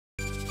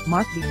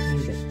Mark Beat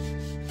Music.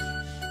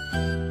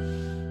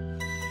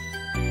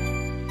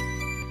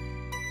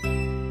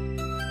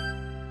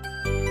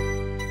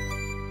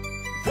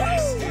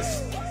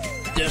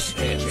 This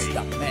is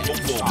the man of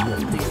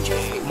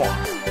DJ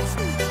Mark.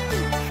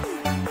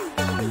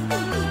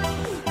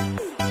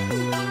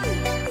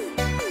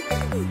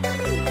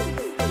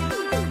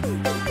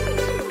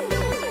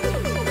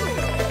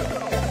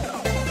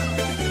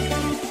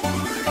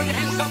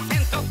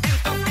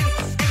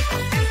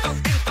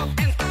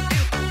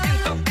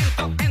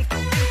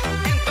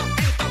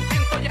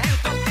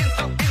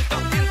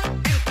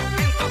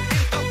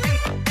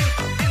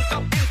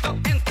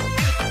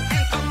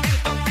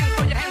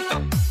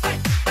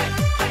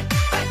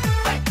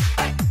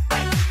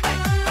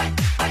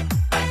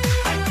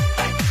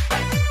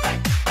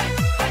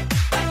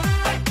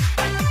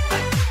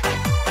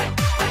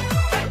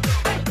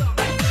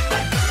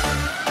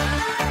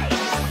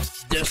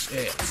 This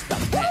is the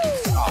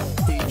mix of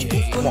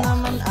DJ Ko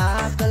naman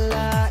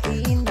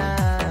akalain na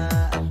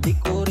at di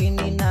ko rin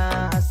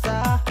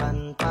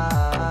inaasahan pa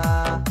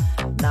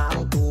na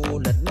ang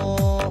tulad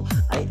mo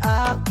ay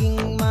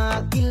aking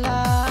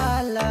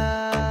makilala.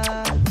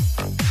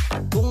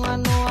 At kung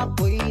ano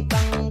ako'y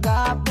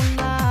tanggap mo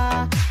na,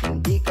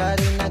 hindi ka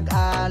rin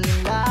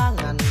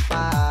nag-alinlangan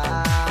pa.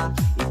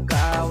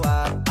 Ikaw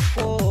at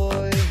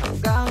ako'y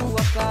hanggang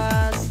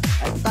wakas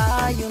ay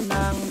tayo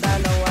ng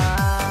dalawa.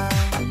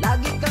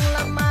 Lagi kang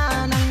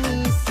laman ng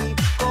isip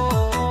ko,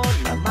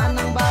 laman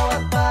ng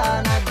bawat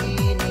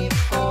panaginip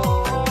ko.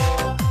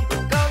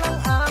 Ikaw lang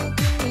ang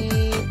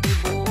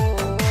tinitibok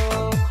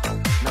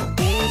ng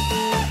puso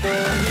ko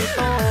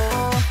nito.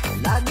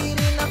 Lagi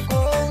rin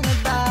akong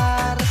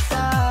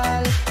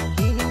nagdarasal,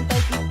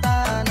 hinintay kita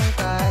ng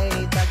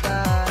kahit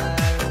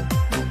tagal.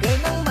 Bigay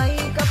ng may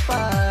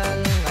kapal,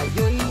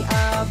 ngayon'y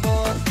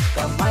abot,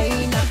 kamay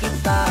na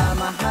kita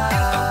mahal.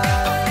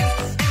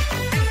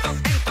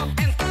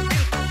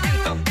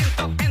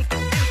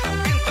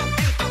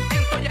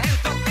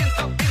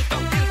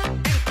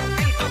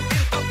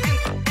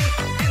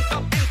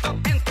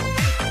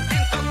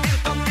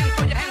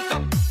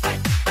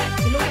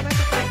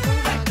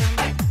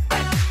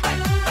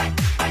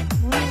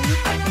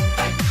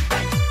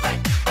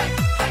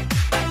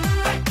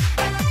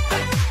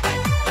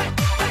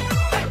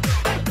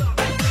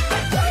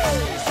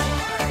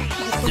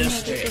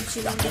 This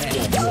is the man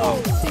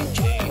of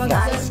DJ Mark.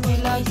 Dahil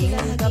laging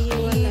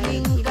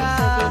kapiling ka,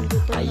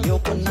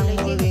 ayoko nang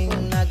muling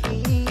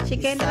Si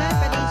Kendra, nag-iisa.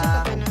 padisyo ka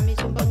pa namin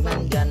Pag sumbang ba?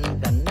 nandyan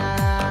ka na,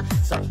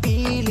 sa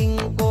piling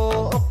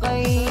ko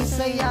okay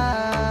saya.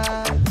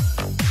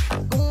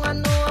 At kung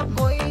ano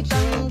ako'y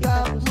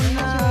tanggap mo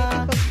na,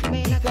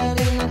 di ka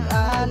rin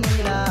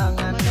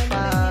nag-alinlangan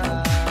pa.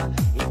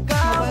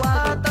 Ikaw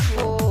at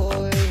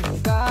ako'y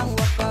hanggang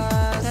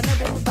wakas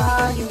ay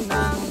tayo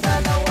ng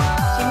dalawa.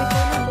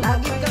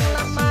 Lagi kang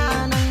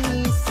laman ng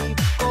isip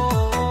ko,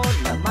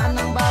 laman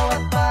ng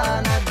bawat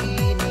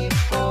panaginip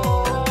ko.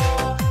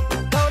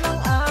 Ikaw lang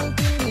ang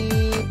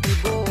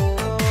tinitibo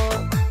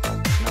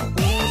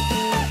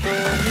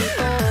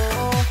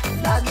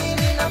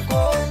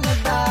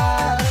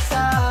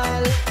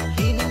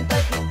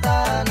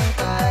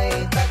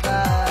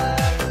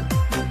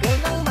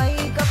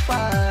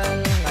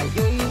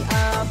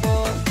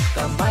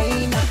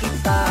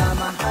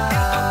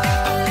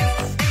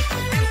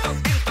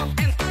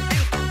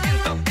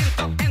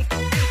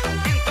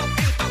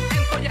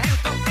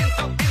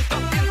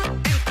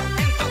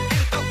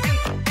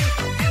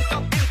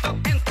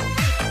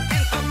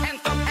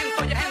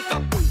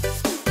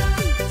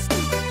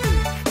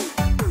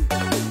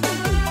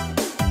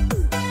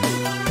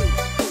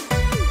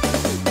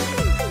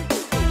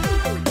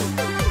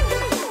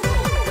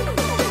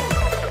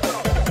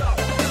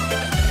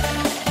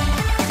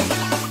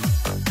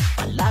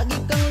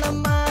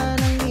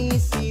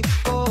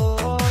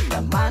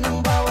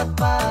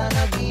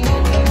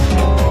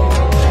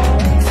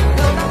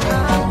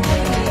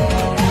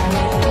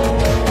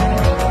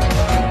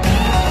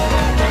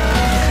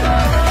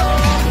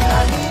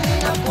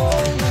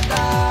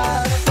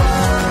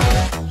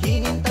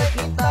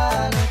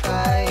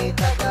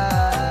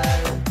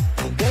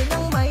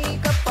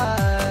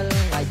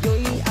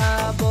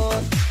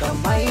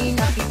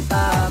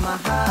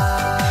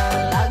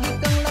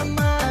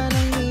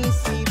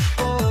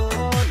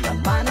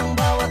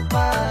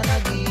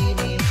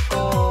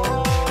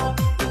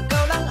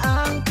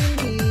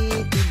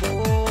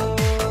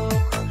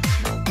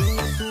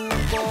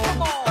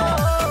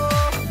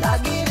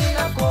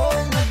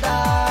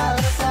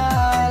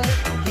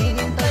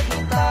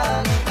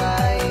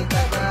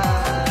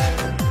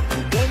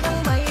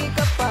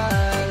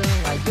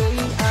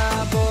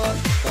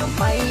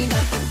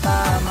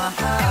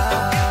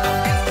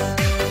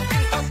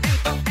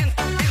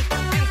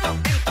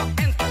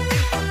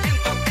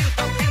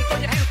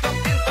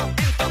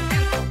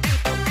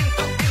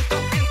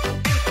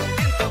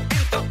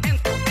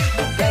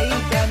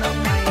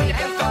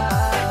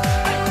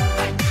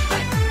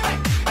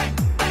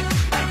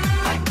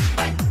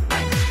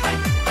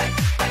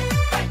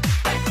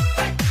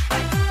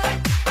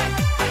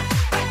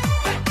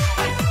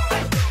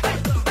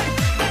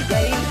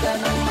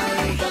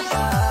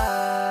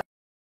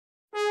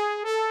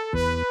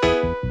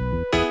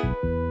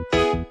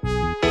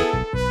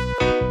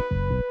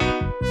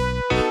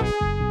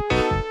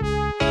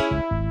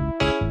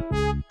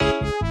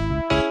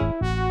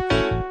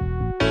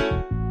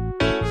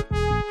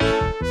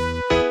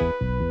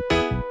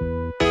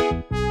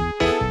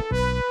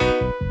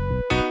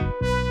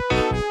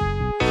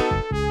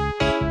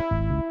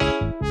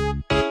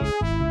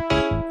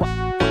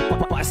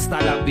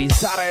Basta la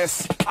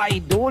Bizares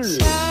Idol.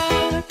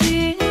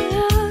 Sabi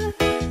nila,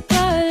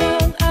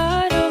 balang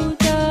araw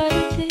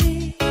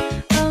darating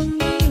ang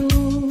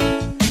iyong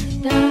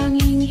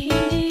tanging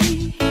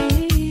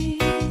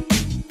hinihiling.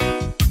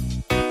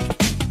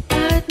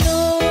 At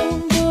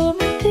nung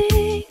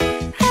dumating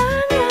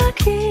ang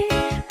aking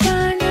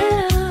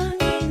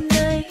panalangin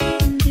ay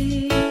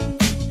hindi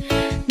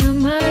na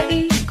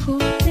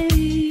maikutin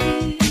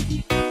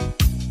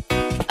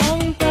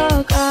ang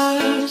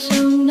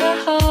pag-asang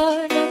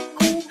nahanap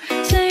ko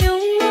sa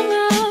iyong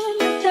mga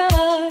mata.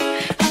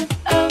 At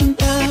ang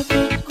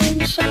takot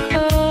kung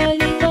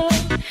sakali ba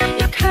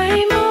ika'y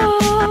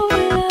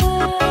mawala.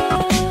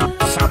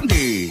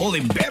 Sandy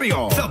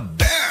Oliverio, the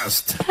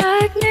best.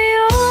 At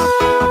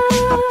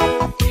ngayon,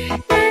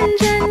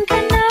 nandyan ka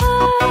na,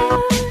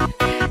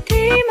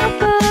 di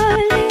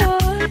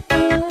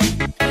mapaliwanag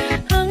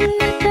ang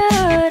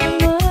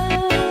nadarama.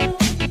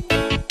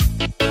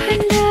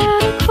 Handa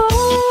ako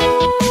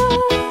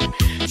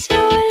sa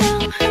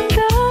walang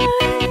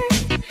hanggan,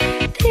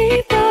 di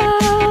ba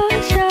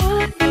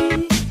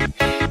sabi,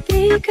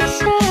 di ka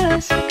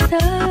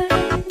sasaktan.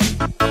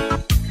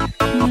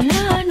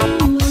 Mula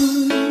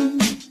noon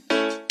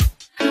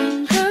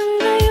hanggang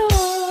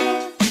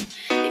ngayon,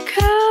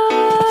 ikaw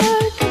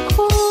at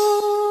ako.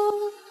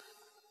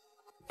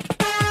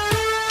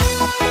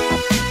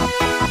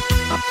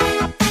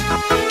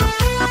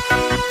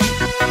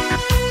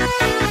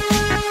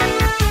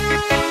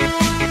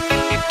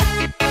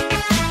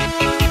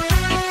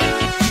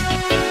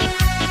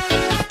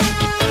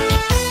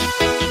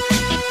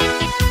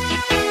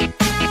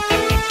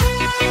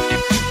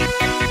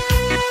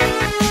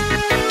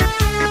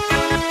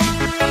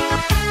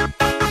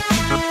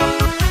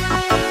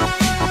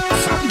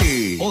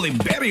 Sandy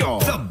Oliverio,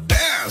 the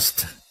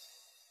best.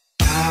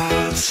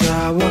 At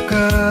sa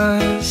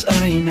wakas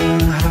ay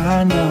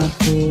nahanap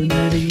ko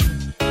na rin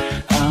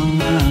ang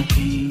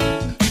aking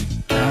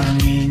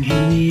tanging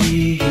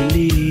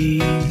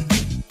hinihiling.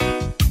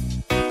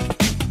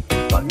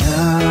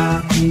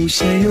 Pangako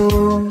sa'yo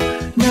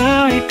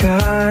na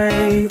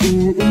ika'y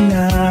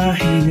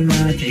uunahin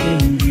at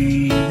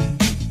hindi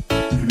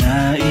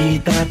na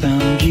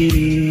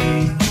itatanggi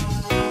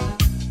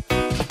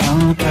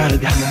ang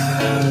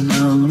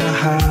tadhanang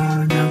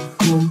nahanap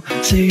ko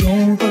sa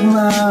iyong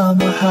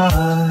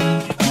pagmamahal.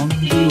 Ang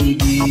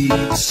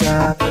higit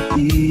sa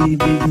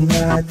pag-ibig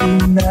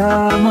natin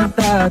na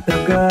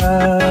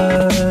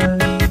magtatagal.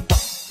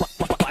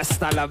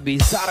 Basta la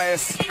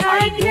Bizares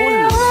At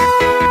Idol.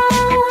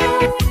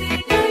 ngayon,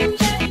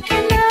 nandyan ka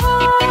na,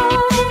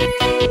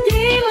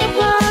 di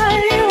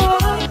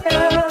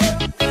mapaliwanag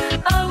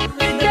ang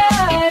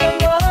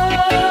nadarama.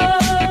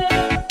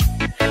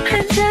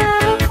 Handa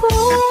ako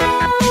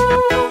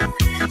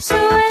sa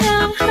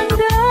walang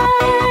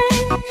hanggan,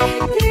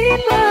 di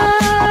ba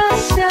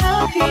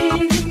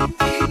sabi,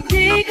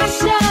 di ka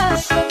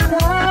sasaktan.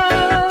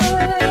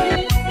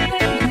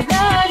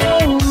 Mula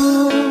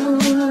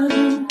noon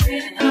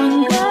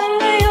hanggang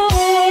ngayon,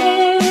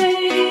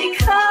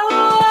 ikaw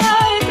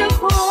at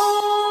ako.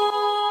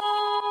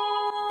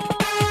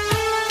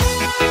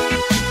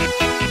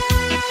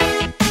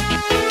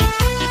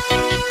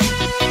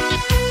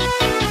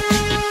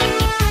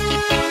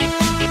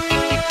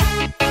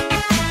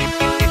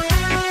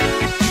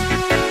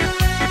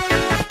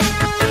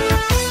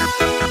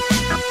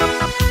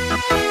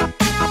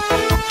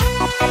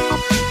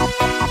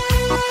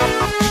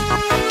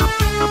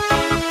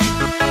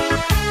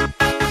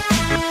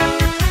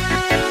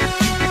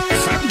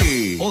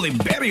 Sandy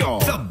Oliverio,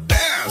 the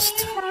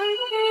best.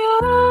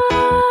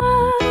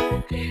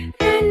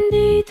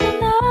 Nandito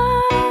na,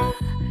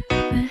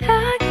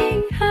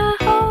 palaging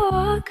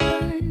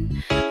hahawakan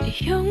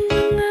iyong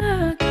mga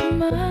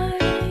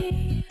kamay.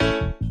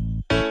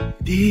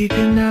 Di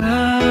ka na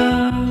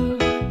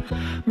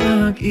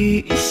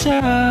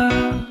mag-iisa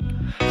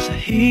sa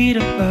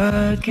hirap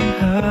at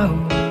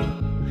ginhawa,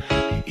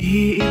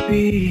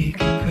 iibigin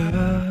ka.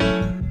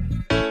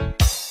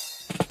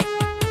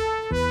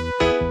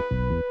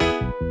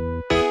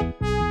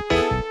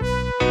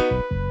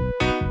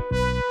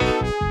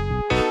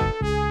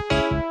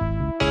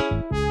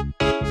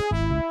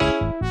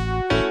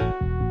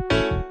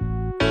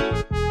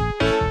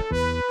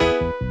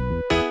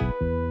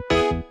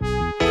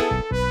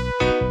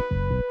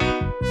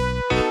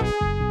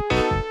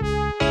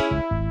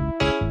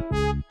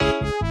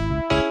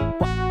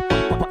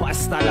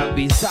 Basta la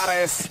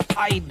Bizares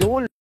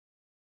Idol.